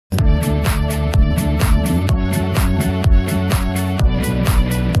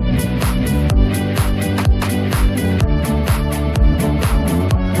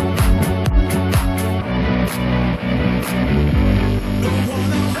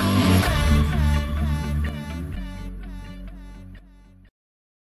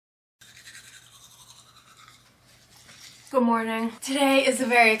Good morning. Today is a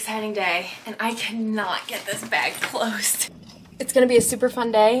very exciting day, and I cannot get this bag closed. It's gonna be a super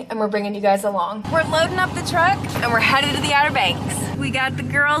fun day, and we're bringing you guys along. We're loading up the truck, and we're headed to the Outer Banks. We got the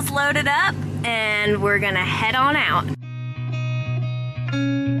girls loaded up, and we're gonna head on out.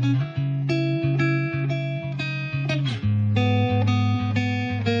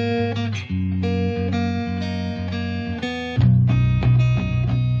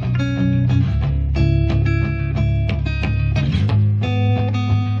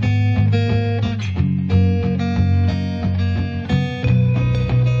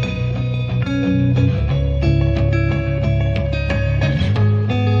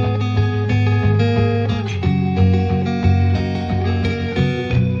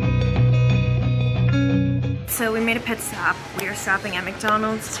 So we made a pit stop. We are stopping at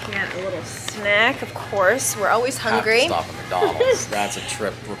McDonald's to get a little snack, of course. We're always hungry. Have to stop at McDonald's. That's a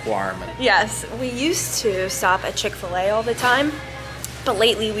trip requirement. Yes, we used to stop at Chick-fil-A all the time, but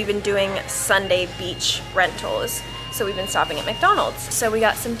lately we've been doing Sunday beach rentals. So we've been stopping at McDonald's. So we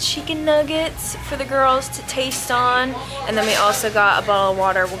got some chicken nuggets for the girls to taste on. And then we also got a bottle of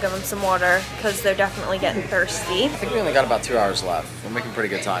water. We'll give them some water because they're definitely getting thirsty. I think we only got about 2 hours left. We're making pretty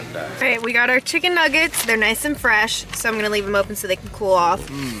good time today. All right, we got our chicken nuggets. They're nice and fresh. So I'm gonna leave them open so they can cool off.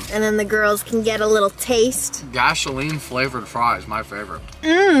 And then the girls can get a little taste. Gasoline flavored fries, my favorite.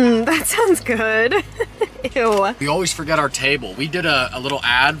 That sounds good. Ew. We always forget our table. We did a little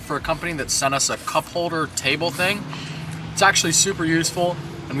ad for a company that sent us a cup holder table thing. It's actually super useful,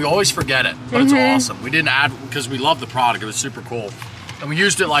 and we always forget it, but it's awesome. We didn't add because we love the product. It was super cool. And we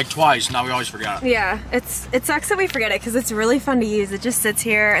used it like twice, now we always forget it. Yeah, it sucks that we forget it because it's really fun to use. It just sits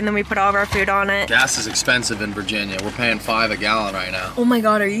here, and then we put all of our food on it. Gas is expensive in Virginia. We're paying $5 a gallon right now. Oh my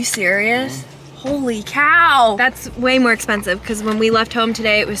God, are you serious? Holy cow. That's way more expensive because when we left home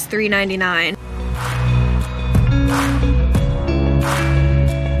today, it was $3.99.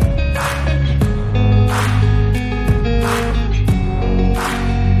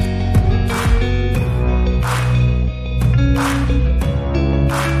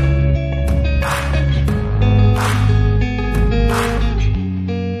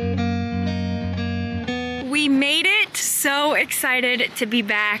 We made it. So excited to be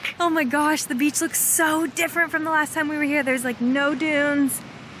back. Oh my gosh, the beach looks so different from the last time we were here. There's like no dunes,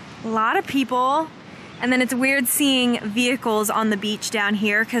 a lot of people, and then it's weird seeing vehicles on the beach down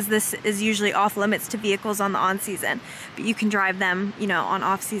here because this is usually off limits to vehicles on the on season, but you can drive them, you know, on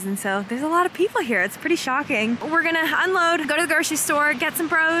off season. So there's a lot of people here. It's pretty shocking. We're gonna unload, go to the grocery store, get some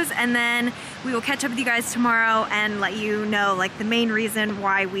pros, and then we will catch up with you guys tomorrow and let you know like the main reason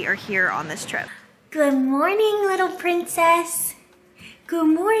why we are here on this trip. Good morning, little princess. Good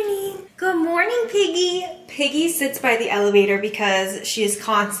morning. Good morning, Piggy. Piggy sits by the elevator because she is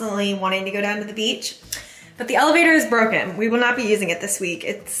constantly wanting to go down to the beach, but the elevator is broken. We will not be using it this week.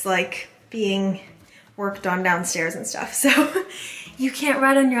 It's like being worked on downstairs and stuff, so you can't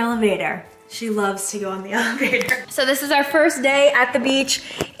ride on your elevator. She loves to go on the elevator. So this is our first day at the beach.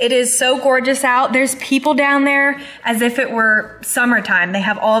 It is so gorgeous out. There's people down there as if it were summertime. They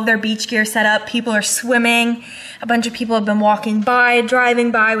have all of their beach gear set up. People are swimming. A bunch of people have been walking by, driving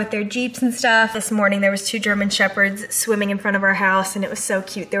by with their Jeeps and stuff. This morning there was 2 German Shepherds swimming in front of our house and it was so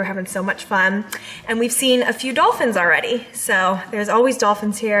cute. They were having so much fun. And we've seen a few dolphins already. So there's always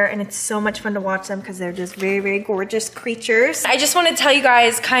dolphins here and it's so much fun to watch them because they're just very, very gorgeous creatures. I just want to tell you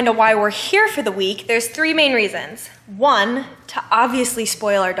guys kind of why we're here for the week. There's 3 main reasons. 1, to obviously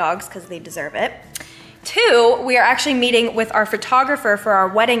spoil our dogs because they deserve it. 2, we are actually meeting with our photographer for our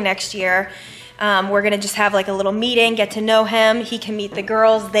wedding next year. We're gonna just have like a little meeting, get to know him. He can meet the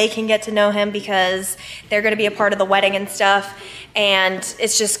girls, they can get to know him because they're gonna be a part of the wedding and stuff. And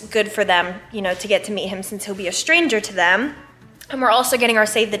it's just good for them, you know, to get to meet him since he'll be a stranger to them. And we're also getting our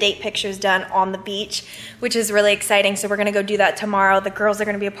save the date pictures done on the beach, which is really exciting. So we're gonna go do that tomorrow. The girls are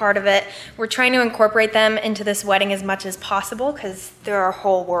gonna be a part of it. We're trying to incorporate them into this wedding as much as possible because they're our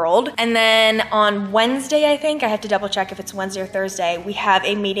whole world. And then on Wednesday, I think, I have to double check if it's Wednesday or Thursday, we have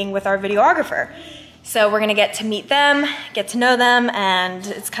a meeting with our videographer. So we're gonna get to meet them, get to know them, and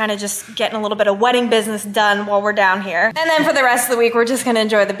it's kind of just getting a little bit of wedding business done while we're down here. And then for the rest of the week, we're just gonna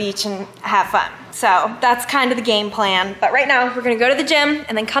enjoy the beach and have fun. So that's kind of the game plan. But right now, we're gonna go to the gym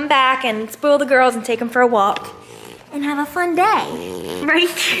and then come back and spoil the girls and take them for a walk. And have a fun day.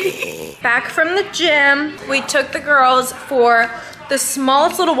 Right? Back from the gym, we took the girls for the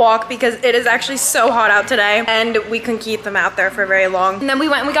smallest little walk because it is actually so hot out today and we couldn't keep them out there for very long. And then we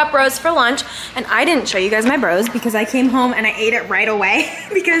went and we got bros for lunch, and I didn't show you guys my bros because I came home and I ate it right away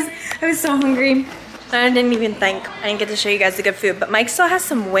because I was so hungry. I didn't even think. I didn't get to show you guys the good food, but Mike still has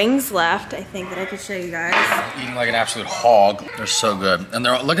some wings left, I think, that I could show you guys. Eating like an absolute hog. They're so good. And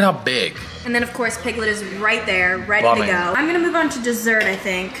they're, look at how big. And then of course Piglet is right there, ready to go. I'm gonna move on to dessert, I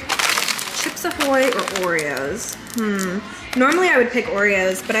think. Chips Ahoy or Oreos? Normally I would pick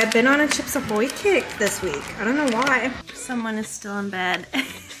Oreos, but I've been on a Chips Ahoy kick this week. I don't know why. Someone is still in bed.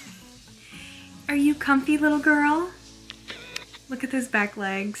 Are you comfy, little girl? Look at those back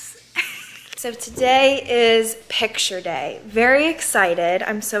legs. So today is picture day. Very excited.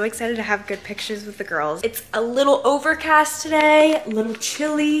 I'm so excited to have good pictures with the girls. It's a little overcast today, a little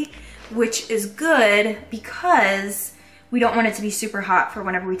chilly, which is good because we don't want it to be super hot for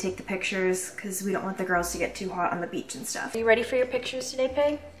whenever we take the pictures because we don't want the girls to get too hot on the beach and stuff. Are you ready for your pictures today,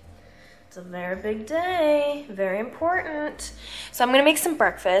 Pig? It's a very big day, very important. So I'm gonna make some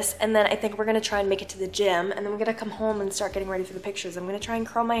breakfast and then I think we're gonna try and make it to the gym and then we're gonna come home and start getting ready for the pictures. I'm gonna try and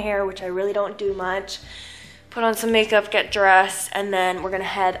curl my hair, which I really don't do much, put on some makeup, get dressed, and then we're gonna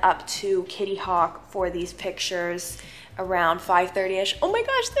head up to Kitty Hawk for these pictures around 5:30ish. Oh my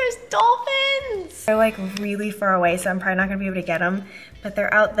gosh, there's dolphins! They're like really far away, so I'm probably not gonna be able to get them, but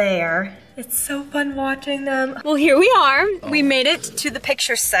they're out there. It's so fun watching them. Well, here we are. We made it to the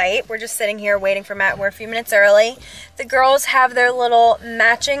picture site. We're just sitting here waiting for Matt. We're a few minutes early. The girls have their little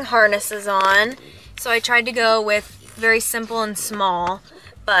matching harnesses on. So I tried to go with very simple and small,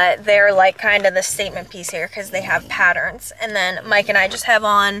 but they're like kind of the statement piece here because they have patterns. And then Mike and I just have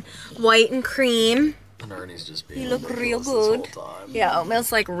on white and cream. And Ernie's just being You look real good. Yeah,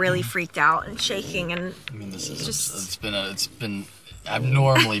 Oatmeal's like really freaked out and shaking, and I mean, this is just it's been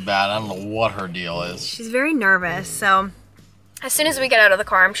abnormally bad. I don't know what her deal is. She's very nervous, so as soon as we get out of the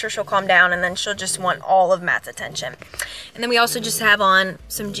car, I'm sure she'll calm down and then she'll just want all of Matt's attention. And then we also just have on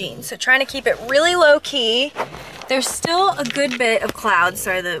some jeans. So trying to keep it really low key. There's still a good bit of clouds.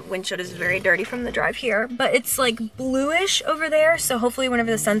 Sorry, the windshield is very dirty from the drive here, but it's like bluish over there. So hopefully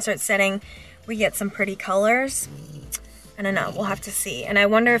whenever the sun starts setting, we get some pretty colors. I don't know, we'll have to see. And I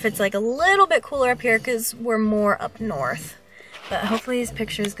wonder if it's like a little bit cooler up here because we're more up north. But hopefully these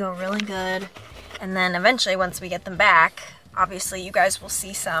pictures go really good. And then eventually once we get them back, obviously you guys will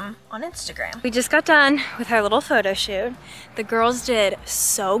see some on Instagram. We just got done with our little photo shoot. The girls did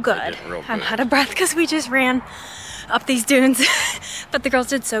so good. I'm out of breath because we just ran up these dunes. But the girls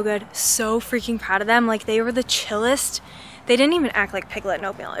did so good. So freaking proud of them. Like, they were the chillest. They didn't even act like Piglet and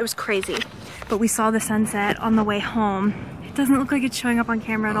Oatmeal. It was crazy. But we saw the sunset on the way home. It doesn't look like it's showing up on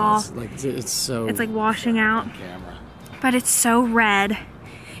camera at all. It's like washing out. But it's so red.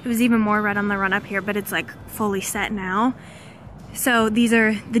 It was even more red on the run up here, but it's like fully set now. So these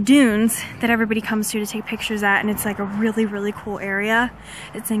are the dunes that everybody comes to take pictures at, and it's like a really, really cool area.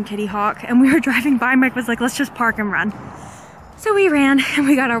 It's in Kitty Hawk, and we were driving by, Mike was like, let's just park and run. So we ran and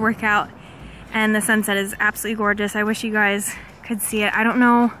we got our workout, and the sunset is absolutely gorgeous. I wish you guys could see it. I don't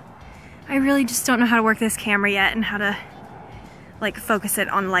know, I really just don't know how to work this camera yet and how to like focus it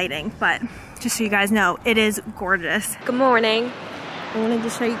on lighting, but just so you guys know, it is gorgeous. Good morning. I wanted to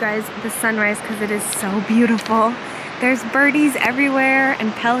show you guys the sunrise because it is so beautiful. There's birdies everywhere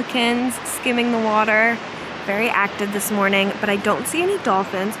and pelicans skimming the water. Very active this morning, but I don't see any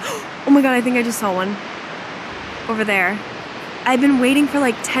dolphins. Oh my God, I think I just saw one over there. I've been waiting for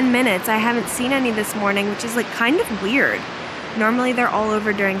like 10 minutes. I haven't seen any this morning, which is like kind of weird. Normally they're all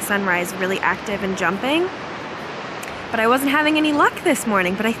over during sunrise, really active and jumping. But I wasn't having any luck this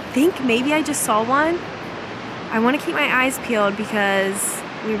morning, but I think maybe I just saw one. I want to keep my eyes peeled because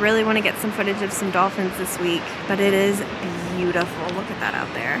we really want to get some footage of some dolphins this week, but it is beautiful. Look at that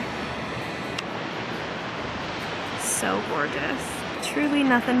out there. So gorgeous. Truly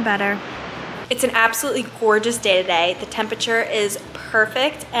nothing better. It's an absolutely gorgeous day today. The temperature is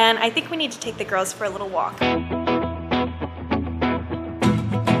perfect, and I think we need to take the girls for a little walk.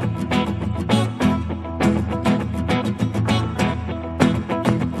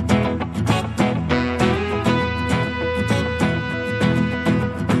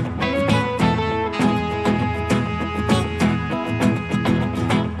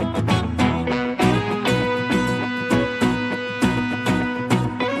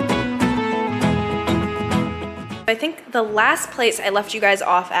 I think the last place I left you guys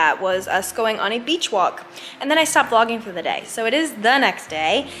off at was us going on a beach walk, and then I stopped vlogging for the day. So it is the next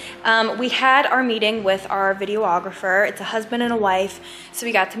day. We had our meeting with our videographer. It's a husband and a wife, so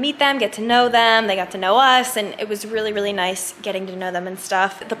we got to meet them, get to know them, they got to know us, and it was really, really nice getting to know them and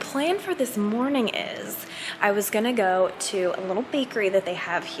stuff. The plan for this morning is I was gonna go to a little bakery that they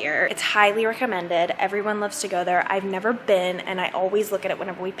have here. It's highly recommended. Everyone loves to go there. I've never been, and I always look at it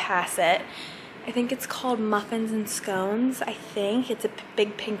whenever we pass it. I think it's called Muffins and Scones, I think. It's a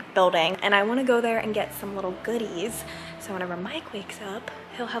big pink building, and I wanna go there and get some little goodies. So whenever Mike wakes up,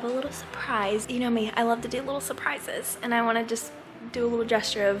 he'll have a little surprise. You know me, I love to do little surprises, and I wanna just do a little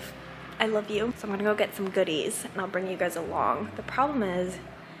gesture of, I love you. So I'm gonna go get some goodies, and I'll bring you guys along. The problem is,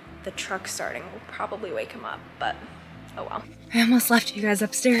 the truck starting will probably wake him up, but oh well. I almost left you guys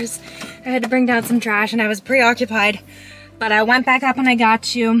upstairs. I had to bring down some trash, and I was preoccupied. But I went back up and I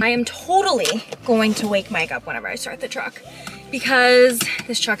got you. I am totally going to wake Mike up whenever I start the truck because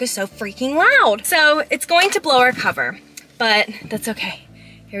this truck is so freaking loud. So it's going to blow our cover, but that's okay.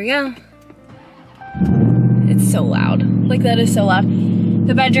 Here we go. It's so loud. Like, that is so loud.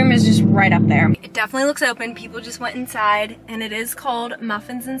 The bedroom is just right up there. It definitely looks open. People just went inside, and it is called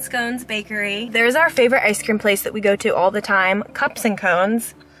Muffins and Scones Bakery. There's our favorite ice cream place that we go to all the time, Cups and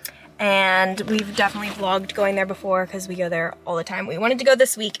Cones. And we've definitely vlogged going there before because we go there all the time. We wanted to go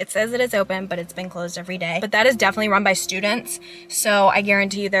this week. It says it is open, but it's been closed every day. But that is definitely run by students, so I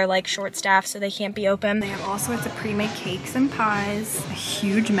guarantee you they're like short staffed, so they can't be open. They have all sorts of pre-made cakes and pies, a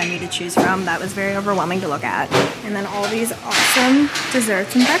huge menu to choose from. That was very overwhelming to look at. And then all these awesome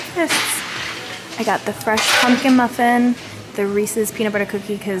desserts and breakfasts. I got the fresh pumpkin muffin, the Reese's peanut butter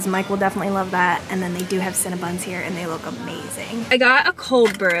cookie, because Mike will definitely love that. And then they do have Cinnabons here, and they look amazing. I got a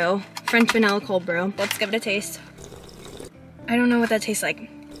cold brew, French vanilla cold brew. Let's give it a taste. I don't know what that tastes like.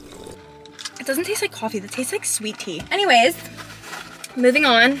 It doesn't taste like coffee, that tastes like sweet tea. Anyways, moving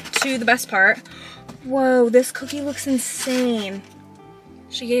on to the best part. Whoa, this cookie looks insane.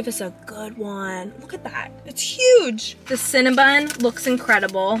 She gave us a good one. Look at that, it's huge. The Cinnabon looks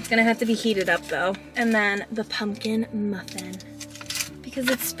incredible. It's gonna have to be heated up though. And then the pumpkin muffin. Because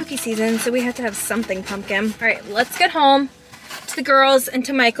it's spooky season, so we have to have something pumpkin. All right, let's get home to the girls and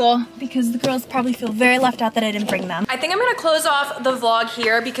to Michael, because the girls probably feel very left out that I didn't bring them. I think I'm gonna close off the vlog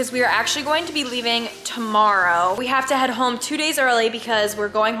here because we are actually going to be leaving tomorrow. We have to head home 2 days early because we're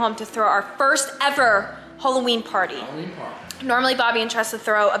going home to throw our first ever Halloween party. Normally Bobby and Tressa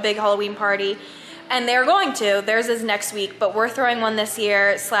throw a big Halloween party, and they're going to. Theirs is next week, but we're throwing one this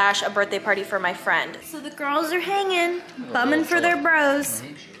year / a birthday party for my friend. So the girls are hanging, bumming for their bros.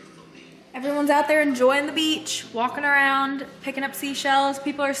 Everyone's out there enjoying the beach, walking around, picking up seashells.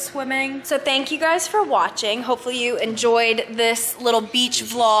 People are swimming. So thank you guys for watching. Hopefully you enjoyed this little beach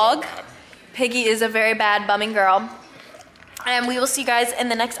vlog. Piggy is a very bad bumming girl. And we will see you guys in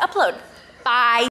the next upload. Bye.